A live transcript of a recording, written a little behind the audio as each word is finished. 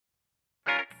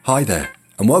Hi there,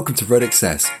 and welcome to Red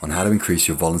Access on how to increase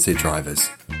your volunteer drivers.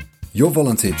 Your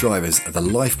volunteer drivers are the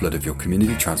lifeblood of your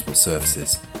community transport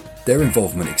services. Their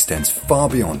involvement extends far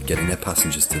beyond getting their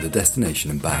passengers to the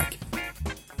destination and back.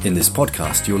 In this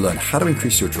podcast, you'll learn how to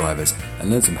increase your drivers and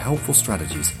learn some helpful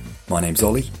strategies. My name's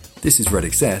Ollie, this is Red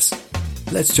Access.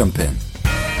 Let's jump in.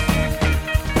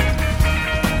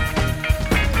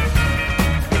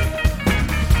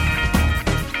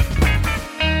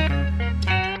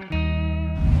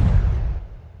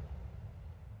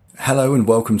 Hello and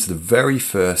welcome to the very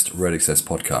first Red Access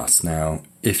podcast. Now,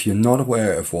 if you're not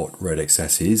aware of what Red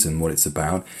Access is and what it's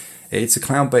about, it's a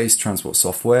cloud-based transport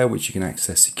software which you can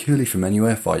access securely from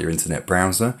anywhere via your internet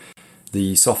browser.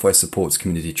 The software supports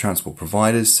community transport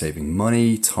providers, saving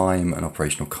money, time and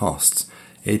operational costs.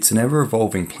 It's an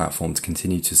ever-evolving platform to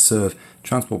continue to serve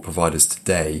transport providers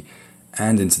today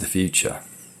and into the future.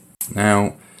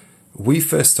 Now, we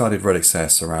first started Red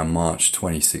Access around March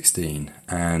 2016,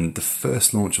 and the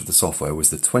first launch of the software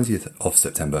was the 20th of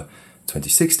September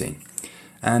 2016.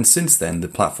 And since then, the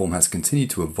platform has continued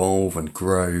to evolve and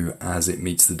grow as it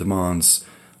meets the demands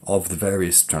of the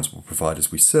various transport providers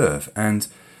we serve. And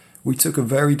we took a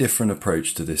very different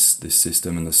approach to this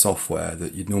system and the software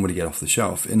that you'd normally get off the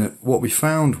shelf. In that, what we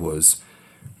found was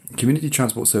community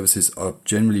transport services are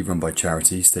generally run by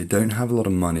charities. They don't have a lot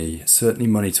of money, certainly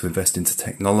money to invest into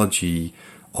technology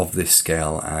of this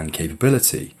scale and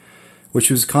capability,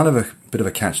 which was kind of a bit of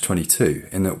a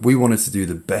catch-22 in that we wanted to do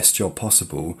the best job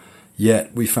possible,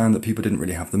 yet we found that people didn't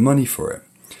really have the money for it.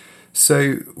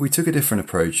 So we took a different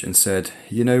approach and said,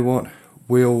 you know what,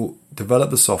 we'll develop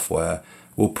the software,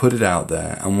 we'll put it out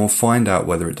there, and we'll find out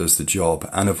whether it does the job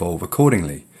and evolve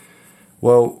accordingly.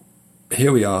 Well,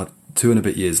 here we are, 2 and a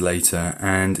bit years later,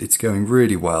 and it's going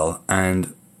really well.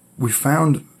 And we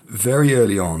found very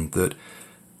early on that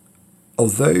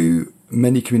although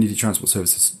many community transport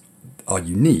services are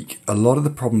unique, a lot of the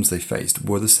problems they faced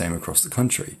were the same across the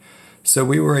country. So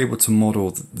we were able to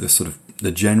model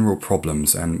the general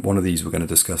problems, and one of these we're going to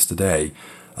discuss today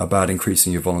about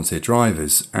increasing your volunteer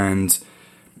drivers. And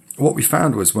what we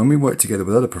found was when we worked together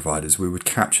with other providers, we would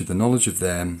capture the knowledge of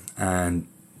them and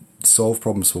solve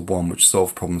problems for one, which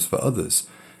solve problems for others.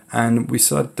 And we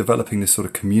started developing this sort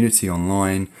of community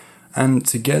online, and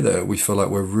together we feel like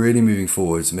we're really moving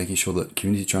forwards, making sure that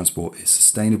community transport is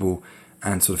sustainable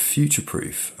and sort of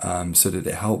future-proof, so that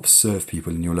it helps serve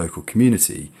people in your local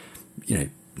community,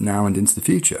 now and into the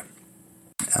future.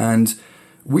 And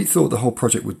we thought the whole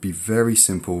project would be very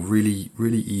simple, really,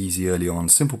 really easy early on,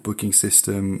 simple booking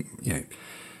system,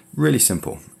 really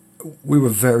simple. We were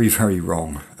very, very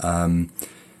wrong.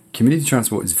 Community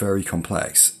transport is very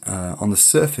complex. On the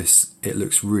surface, it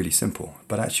looks really simple,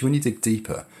 but actually when you dig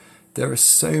deeper, there are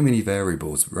so many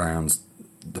variables around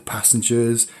the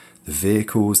passengers, the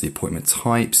vehicles, the appointment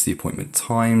types, the appointment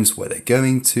times, where they're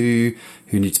going to,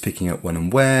 who needs picking up when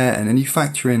and where, and then you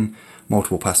factor in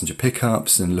multiple passenger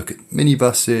pickups and look at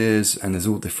minibuses, and there's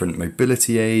all different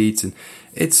mobility aids, and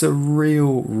it's a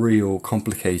real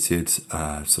complicated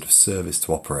sort of service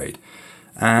to operate.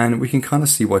 And we can kind of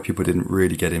see why people didn't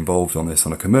really get involved on this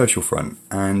on a commercial front.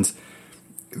 And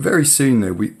very soon,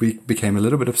 though, we became a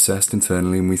little bit obsessed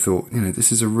internally, and we thought,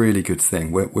 this is a really good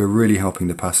thing. We're really helping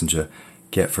the passenger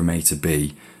get from A to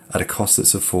B at a cost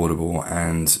that's affordable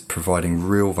and providing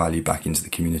real value back into the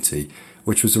community,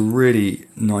 which was a really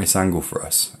nice angle for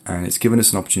us. And it's given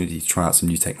us an opportunity to try out some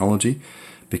new technology,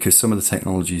 because some of the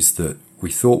technologies that we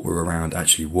thought were around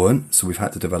actually weren't. So we've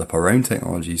had to develop our own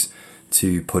technologies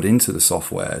to put into the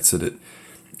software so that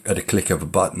at a click of a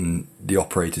button, the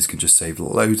operators can just save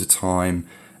loads of time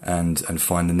and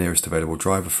find the nearest available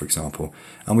driver, for example.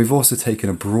 And we've also taken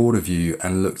a broader view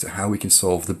and looked at how we can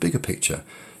solve the bigger picture,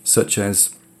 such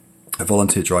as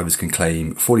volunteer drivers can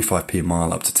claim 45p a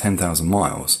mile up to 10,000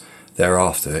 miles.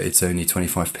 Thereafter, it's only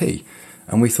 25p.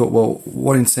 And we thought, well,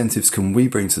 what incentives can we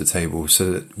bring to the table so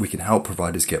that we can help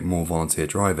providers get more volunteer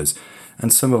drivers?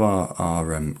 And some of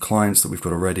our clients that we've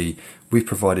got already, we've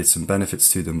provided some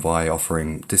benefits to them by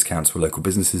offering discounts for local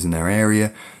businesses in their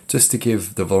area, just to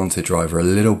give the volunteer driver a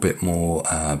little bit more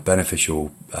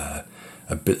beneficial,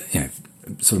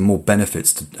 sort of more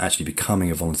benefits to actually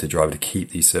becoming a volunteer driver to keep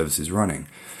these services running.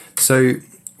 So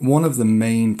one of the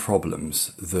main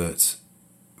problems that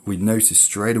we noticed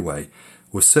straight away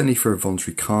was, certainly for a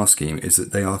voluntary car scheme, is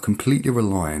that they are completely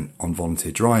reliant on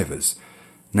volunteer drivers.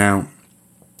 Now,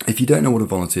 if you don't know what a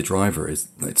volunteer driver is,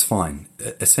 it's fine.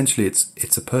 Essentially,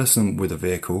 it's a person with a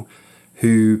vehicle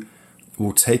who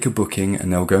will take a booking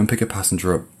and they'll go and pick a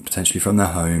passenger up potentially from their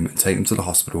home, take them to the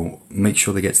hospital, make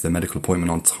sure they get to their medical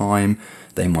appointment on time.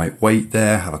 They might wait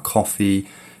there, have a coffee,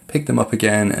 pick them up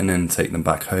again and then take them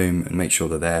back home and make sure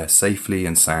they're there safely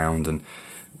and sound. And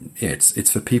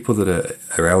it's for people that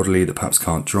are elderly, that perhaps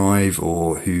can't drive,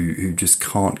 or who just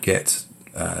can't get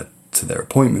to their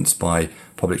appointments by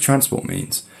public transport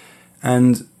means.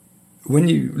 And when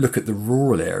you look at the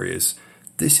rural areas,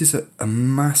 this is a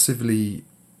massively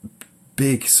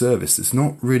big service that's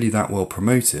not really that well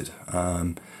promoted.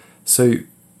 So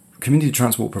community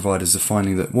transport providers are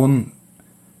finding that, one,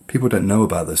 people don't know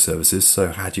about those services, so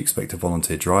how do you expect a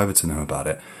volunteer driver to know about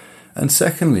it? And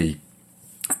secondly,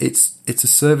 it's a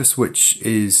service which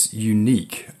is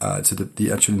unique to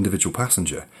the actual individual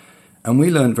passenger. And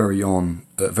we learned very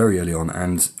early on,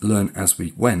 and learned as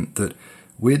we went, that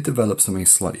we'd developed something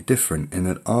slightly different in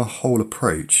that our whole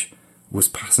approach was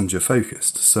passenger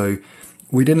focused. So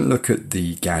we didn't look at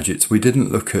the gadgets, we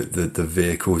didn't look at the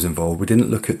vehicles involved, we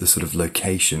didn't look at the sort of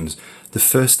locations. The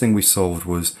first thing we solved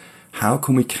was, how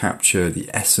can we capture the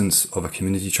essence of a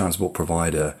community transport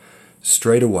provider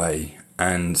straight away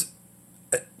and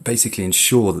basically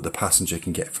ensure that the passenger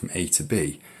can get from A to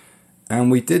B?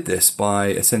 And we did this by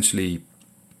essentially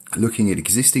looking at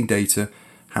existing data,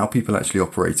 how people actually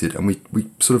operated, and we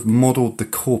sort of modeled the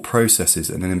core processes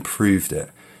and then improved it.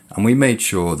 And we made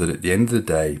sure that at the end of the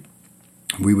day,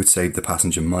 we would save the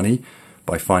passenger money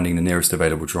by finding the nearest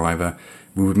available driver.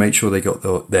 We would make sure they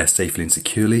got there safely and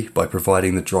securely by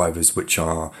providing the drivers which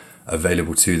are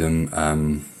available to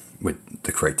them with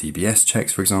the correct DBS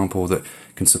checks, for example, that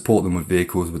can support them with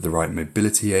vehicles with the right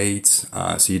mobility aids.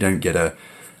 So you don't get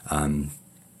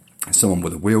someone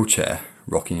with a wheelchair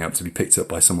rocking up to be picked up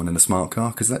by someone in a smart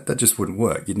car, because that just wouldn't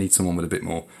work. You'd need someone with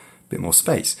a bit more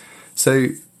space. So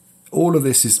all of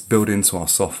this is built into our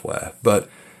software, but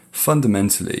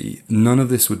fundamentally, none of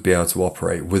this would be able to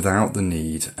operate without the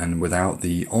need and without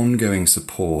the ongoing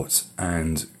support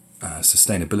and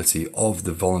sustainability of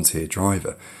the volunteer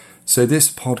driver. So this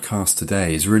podcast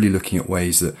today is really looking at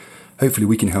ways that hopefully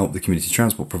we can help the community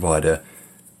transport provider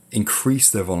increase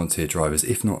their volunteer drivers,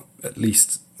 if not at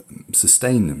least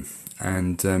sustain them.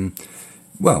 And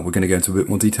we're going to go into a bit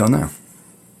more detail now.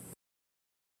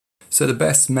 So the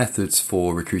best methods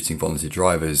for recruiting volunteer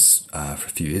drivers for a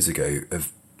few years ago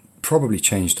have probably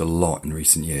changed a lot in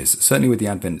recent years, certainly with the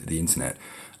advent of the internet,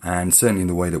 and certainly in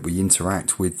the way that we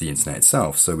interact with the internet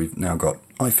itself. So we've now got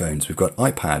iPhones, we've got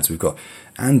iPads, we've got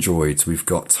Androids, we've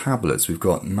got tablets, we've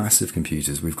got massive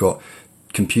computers, we've got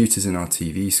computers in our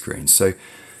TV screens. So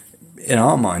in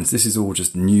our minds, this is all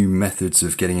just new methods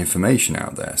of getting information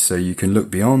out there. So you can look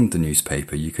beyond the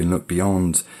newspaper, you can look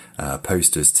beyond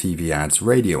posters, TV ads,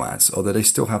 radio ads, although they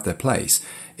still have their place.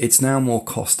 It's now more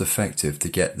cost effective to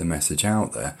get the message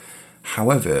out there.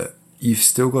 However, you've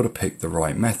still got to pick the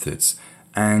right methods.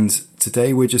 And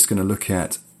today we're just going to look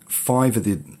at 5 of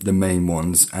the main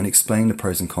ones and explain the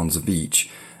pros and cons of each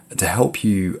to help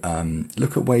you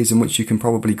look at ways in which you can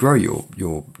probably grow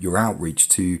your outreach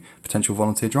to potential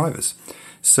volunteer drivers.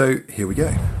 So here we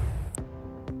go.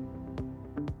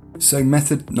 So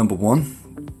method number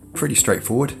 1, pretty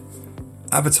straightforward.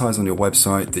 Advertise on your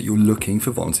website that you're looking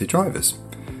for volunteer drivers.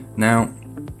 Now,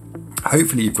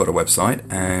 hopefully you've got a website,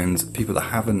 and people that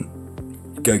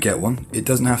haven't, go get one. It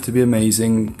doesn't have to be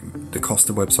amazing. The cost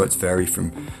of websites vary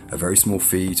from a very small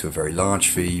fee to a very large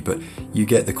fee, but you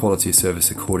get the quality of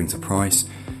service according to price.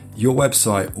 Your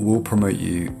website will promote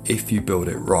you if you build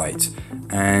it right.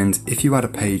 And if you add a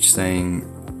page saying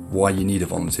why you need a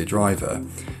volunteer driver,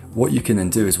 what you can then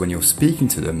do is when you're speaking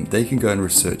to them, they can go and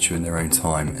research you in their own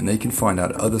time, and they can find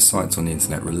out other sites on the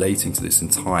internet relating to this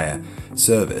entire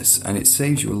service, and it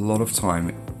saves you a lot of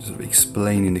time sort of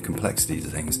explaining the complexities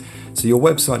of things. So your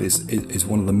website is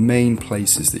one of the main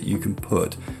places that you can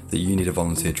put that you need a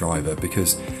volunteer driver,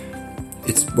 because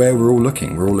it's where we're all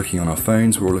looking. We're all looking on our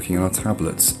phones, we're all looking on our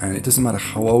tablets, and it doesn't matter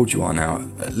how old you are now,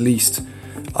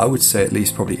 I would say at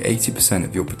least probably 80%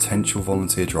 of your potential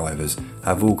volunteer drivers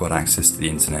have all got access to the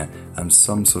internet and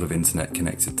some sort of internet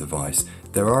connected device.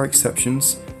 There are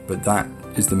exceptions, but that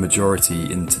is the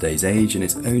majority in today's age, and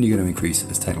it's only going to increase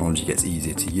as technology gets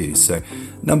easier to use. So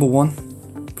number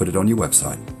 1, put it on your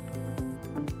website.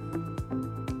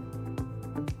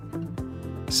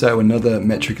 So another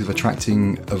metric of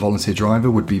attracting a volunteer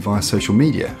driver would be via social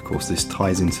media. Of course, this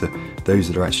ties into those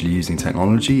that are actually using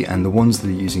technology, and the ones that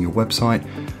are using your website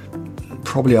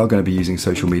probably are going to be using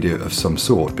social media of some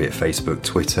sort, be it Facebook,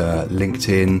 Twitter,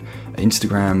 LinkedIn,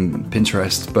 Instagram,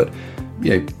 Pinterest. But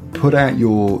put out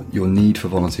your need for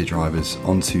volunteer drivers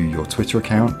onto your Twitter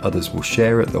account. Others will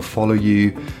share it, they'll follow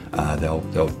you,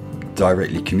 they'll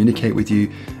directly communicate with you,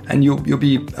 and you'll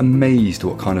be amazed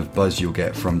what kind of buzz you'll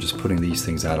get from just putting these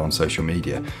things out on social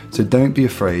media. So don't be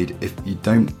afraid if you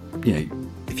don't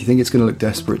If you think it's going to look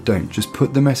desperate, don't. Just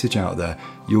put the message out there.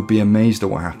 You'll be amazed at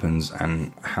what happens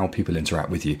and how people interact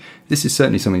with you. This is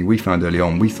certainly something we found early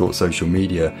on. We thought social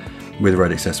media with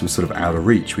Road Access was sort of out of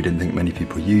reach. We didn't think many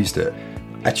people used it.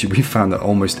 Actually, we found that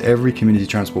almost every community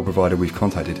transport provider we've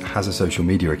contacted has a social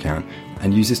media account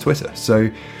and uses Twitter.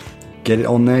 So get it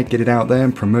on there, get it out there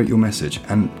and promote your message.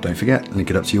 And don't forget, link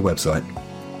it up to your website.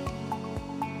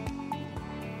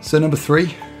 So number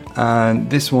 3,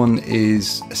 this one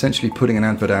is essentially putting an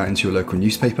advert out into your local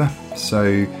newspaper.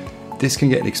 So this can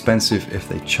get expensive if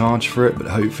they charge for it, but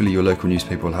hopefully your local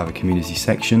newspaper will have a community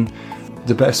section.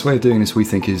 The best way of doing this, we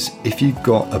think, is if you've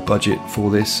got a budget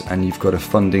for this and you've got a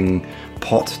funding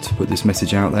pot to put this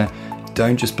message out there,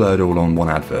 don't just blow it all on one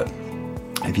advert.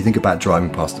 If you think about driving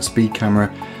past a speed camera,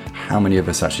 how many of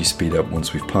us actually speed up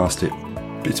once we've passed it?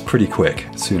 It's pretty quick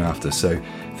soon after. So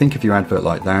think of your advert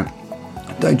like that.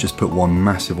 Don't just put one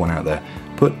massive one out there.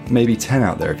 Put maybe 10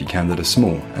 out there if you can that are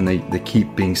small and they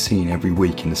keep being seen every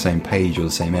week in the same page or the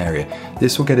same area.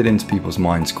 This will get it into people's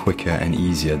minds quicker and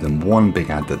easier than one big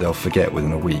ad that they'll forget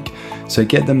within a week. So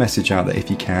get the message out there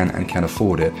if you can and can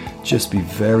afford it. Just be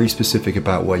very specific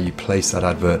about where you place that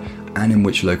advert and in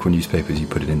which local newspapers you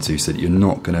put it into so that you're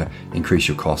not going to increase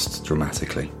your costs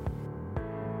dramatically.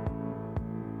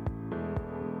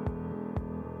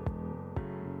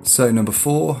 So number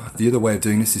 4, the other way of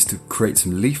doing this is to create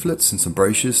some leaflets and some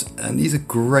brochures, and these are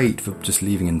great for just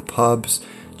leaving in pubs,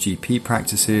 GP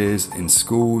practices, in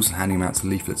schools, handing them out to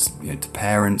leaflets, to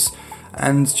parents,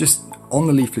 and just on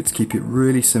the leaflets keep it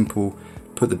really simple.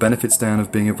 Put the benefits down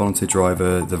of being a volunteer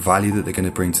driver, the value that they're going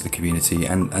to bring to the community,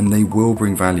 and they will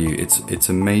bring value. It's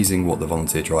amazing what the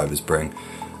volunteer drivers bring.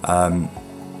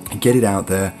 Get it out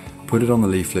there, put it on the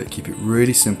leaflet, keep it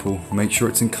really simple, make sure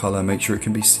it's in colour, make sure it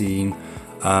can be seen.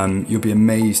 You'll be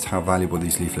amazed how valuable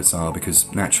these leaflets are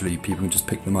because naturally people can just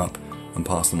pick them up and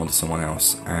pass them on to someone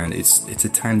else, and it's a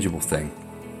tangible thing.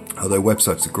 Although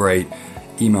websites are great,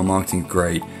 email marketing is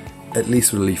great, at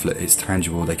least with a leaflet it's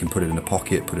tangible. They can put it in a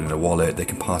pocket, put it in a wallet, they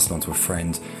can pass it on to a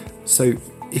friend. So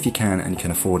if you can and you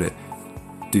can afford it,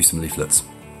 do some leaflets.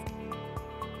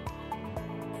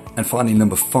 And finally,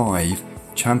 number 5,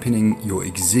 championing your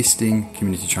existing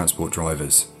community transport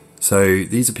drivers. So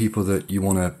these are people that you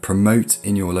want to promote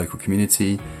in your local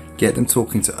community, get them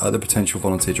talking to other potential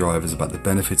volunteer drivers about the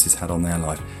benefits it's had on their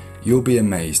life. You'll be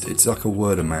amazed. It's like a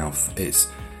word of mouth. It's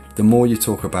the more you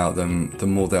talk about them, the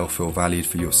more they'll feel valued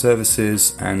for your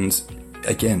services. And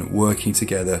again, working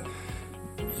together,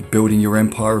 building your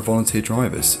empire of volunteer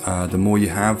drivers. The more you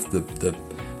have,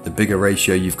 the bigger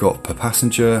ratio you've got per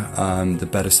passenger, the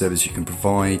better service you can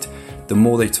provide. The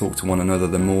more they talk to one another,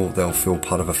 the more they'll feel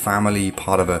part of a family,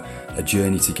 part of a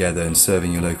journey together and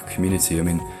serving your local community. I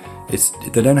mean,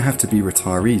 they don't have to be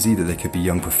retirees either. They could be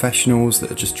young professionals that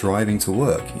are just driving to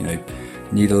work.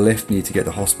 Need a lift, need to get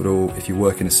to hospital. If you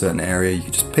work in a certain area, you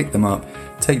can just pick them up,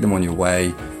 take them on your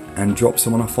way, and drop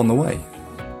someone off on the way.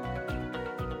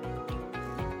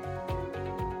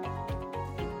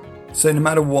 So no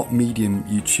matter what medium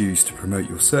you choose to promote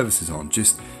your services on,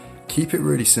 just keep it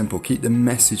really simple, keep the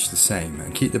message the same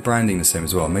and keep the branding the same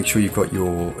as well. Make sure you've got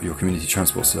your community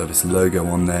transport service logo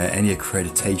on there, any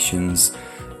accreditations,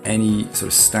 any sort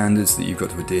of standards that you've got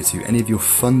to adhere to, any of your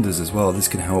funders as well. This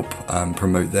can help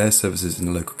promote their services in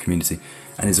the local community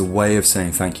and is a way of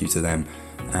saying thank you to them.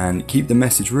 And keep the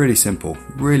message really simple,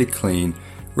 really clean,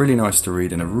 really nice to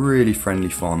read in a really friendly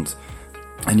font,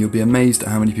 and you'll be amazed at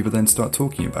how many people then start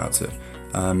talking about it.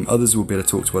 Others will be able to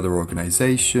talk to other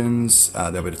organisations,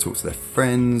 they'll be able to talk to their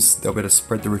friends, they'll be able to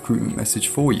spread the recruitment message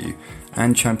for you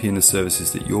and champion the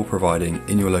services that you're providing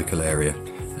in your local area.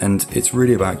 And it's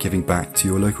really about giving back to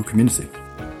your local community.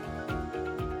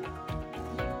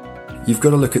 You've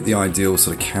got to look at the ideal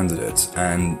sort of candidate,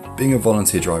 and being a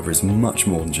volunteer driver is much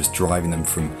more than just driving them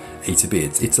from A to B.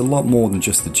 It's a lot more than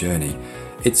just the journey.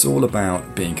 It's all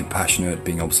about being compassionate,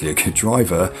 being obviously a good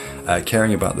driver,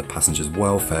 caring about the passengers'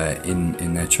 welfare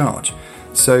in their charge.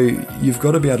 So you've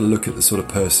got to be able to look at the sort of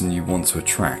person you want to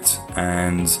attract,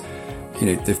 and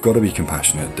they've got to be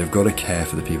compassionate, they've got to care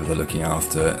for the people they're looking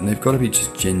after, and they've got to be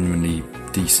just genuinely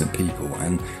decent people.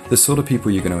 And the sort of people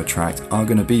you're going to attract are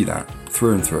going to be that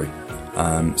through and through.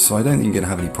 So I don't think you're going to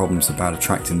have any problems about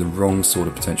attracting the wrong sort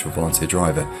of potential volunteer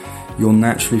driver. You'll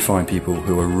naturally find people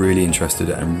who are really interested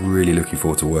and really looking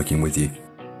forward to working with you.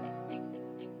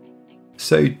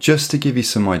 So just to give you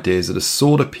some ideas of the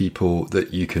sort of people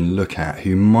that you can look at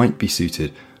who might be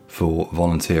suited for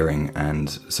volunteering and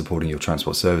supporting your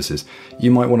transport services, you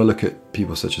might want to look at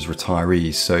people such as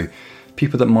retirees. So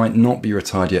people that might not be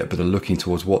retired yet but are looking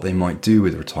towards what they might do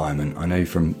with retirement. I know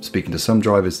from speaking to some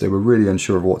drivers, they were really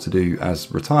unsure of what to do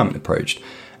as retirement approached.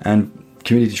 And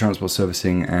community transport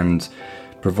servicing and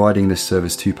providing this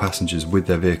service to passengers with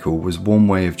their vehicle was one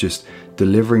way of just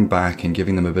delivering back and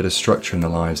giving them a bit of structure in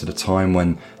their lives at a time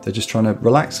when they're just trying to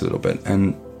relax a little bit.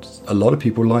 And a lot of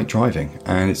people like driving,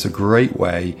 and it's a great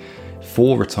way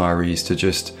for retirees to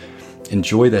just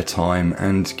enjoy their time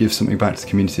and give something back to the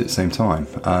community at the same time.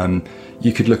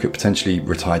 You could look at potentially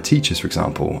retired teachers, for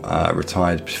example,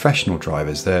 retired professional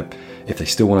drivers. If they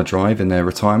still want to drive in their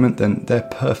retirement, then they're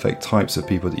perfect types of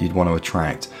people that you'd want to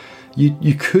attract.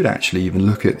 You could actually even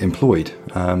look at employed.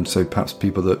 So perhaps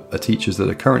people that are teachers that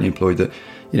are currently employed that,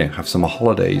 have summer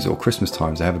holidays or Christmas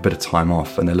times, they have a bit of time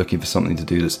off and they're looking for something to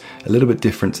do that's a little bit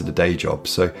different to the day job.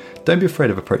 So don't be afraid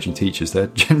of approaching teachers. They're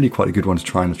generally quite a good one to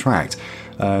try and attract.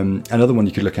 Another one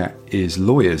you could look at is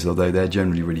lawyers, although they're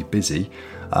generally really busy.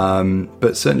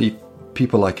 But certainly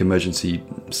people like emergency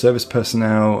service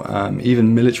personnel,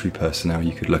 even military personnel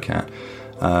you could look at.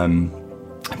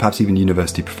 Perhaps even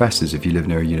university professors, if you live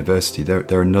near a university,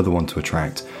 they're another one to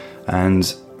attract.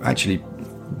 And actually,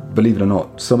 believe it or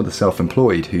not, some of the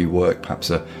self-employed who work perhaps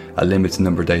a limited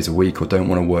number of days a week or don't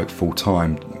want to work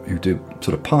full-time, who do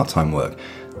sort of part-time work,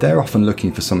 they're often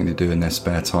looking for something to do in their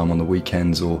spare time on the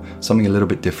weekends or something a little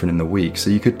bit different in the week. So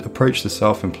you could approach the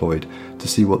self-employed to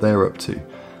see what they're up to.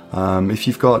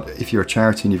 If you're a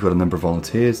charity and you've got a number of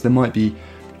volunteers, there might be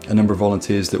a number of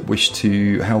volunteers that wish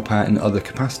to help out in other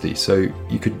capacities. So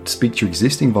you could speak to your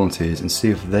existing volunteers and see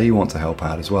if they want to help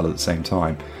out as well at the same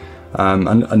time.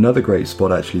 And another great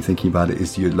spot, actually thinking about it,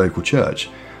 is your local church.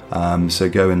 So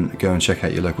go and check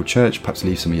out your local church. Perhaps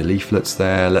leave some of your leaflets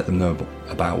there. Let them know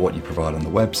about what you provide on the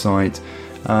website.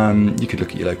 You could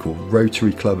look at your local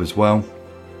Rotary Club as well.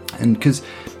 And because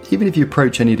even if you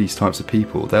approach any of these types of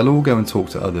people, they'll all go and talk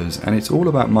to others, and it's all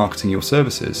about marketing your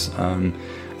services.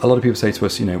 A lot of people say to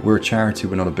us, we're a charity,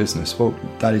 we're not a business. Well,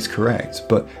 that is correct,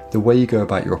 but the way you go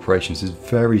about your operations is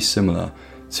very similar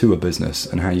to a business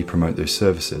and how you promote those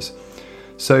services.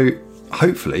 So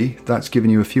hopefully that's given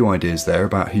you a few ideas there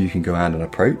about who you can go out and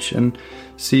approach, and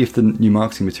see if the new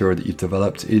marketing material that you've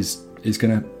developed is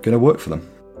going to work for them.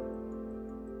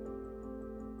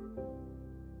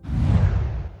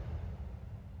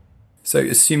 So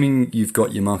assuming you've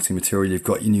got your marketing material, you've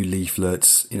got your new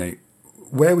leaflets,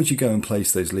 where would you go and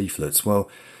place those leaflets?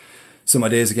 Well, some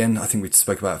ideas, again, I think we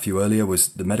spoke about a few earlier, was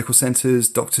the medical centres,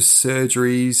 doctors'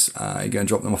 surgeries. You go and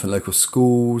drop them off in local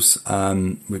schools.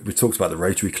 We talked about the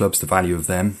Rotary clubs, the value of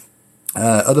them.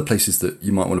 Other places that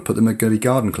you might want to put them are going to be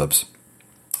garden clubs.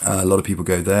 A lot of people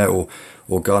go there, or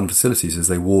garden facilities. As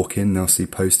they walk in, they'll see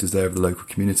posters there of the local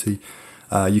community.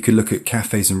 You could look at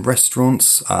cafes and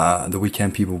restaurants. The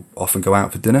weekend, people often go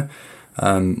out for dinner.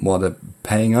 While they're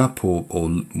paying up or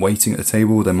waiting at the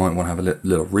table, they might want to have a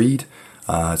little read.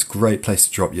 It's a great place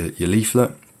to drop your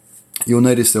leaflet. You'll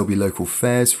notice there'll be local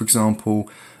fairs, for example,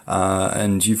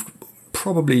 and you've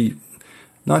probably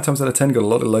 9 times out of 10 got a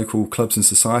lot of local clubs and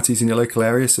societies in your local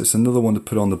area, so it's another one to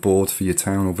put on the board for your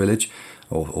town or village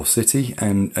or city,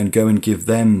 and go and give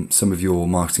them some of your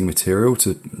marketing material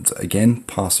to again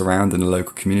pass around in the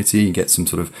local community and get some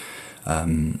sort of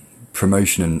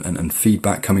promotion and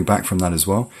feedback coming back from that as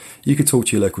well. You could talk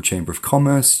to your local Chamber of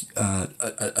Commerce.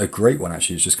 A great one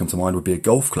actually has just come to mind would be a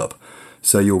golf club.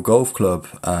 So your golf club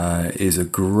is a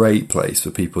great place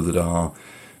for people that are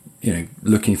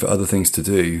looking for other things to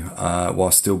do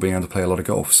while still being able to play a lot of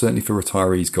golf. Certainly for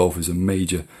retirees, golf is a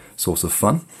major source of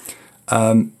fun.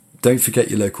 Don't forget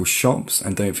your local shops,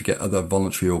 and don't forget other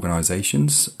voluntary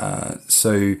organisations.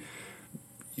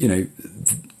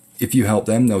 If you help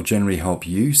them, they'll generally help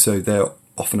you. So they're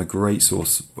often a great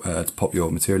source to pop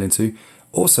your material into.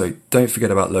 Also, don't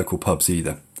forget about local pubs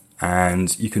either.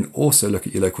 And you can also look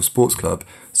at your local sports club,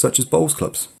 such as bowls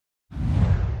clubs.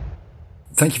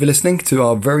 Thank you for listening to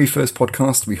our very first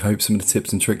podcast. We hope some of the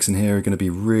tips and tricks in here are going to be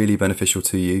really beneficial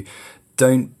to you.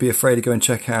 Don't be afraid to go and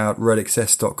check out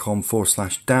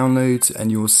roadaccess.com/downloads, and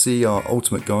you'll see our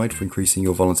ultimate guide for increasing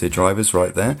your volunteer drivers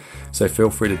right there. So feel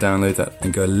free to download that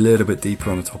and go a little bit deeper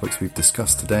on the topics we've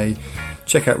discussed today.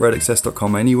 Check out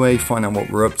roadaccess.com anyway, find out what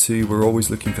we're up to. We're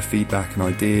always looking for feedback and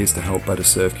ideas to help better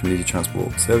serve community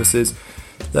transport services.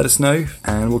 Let us know,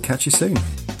 and we'll catch you soon.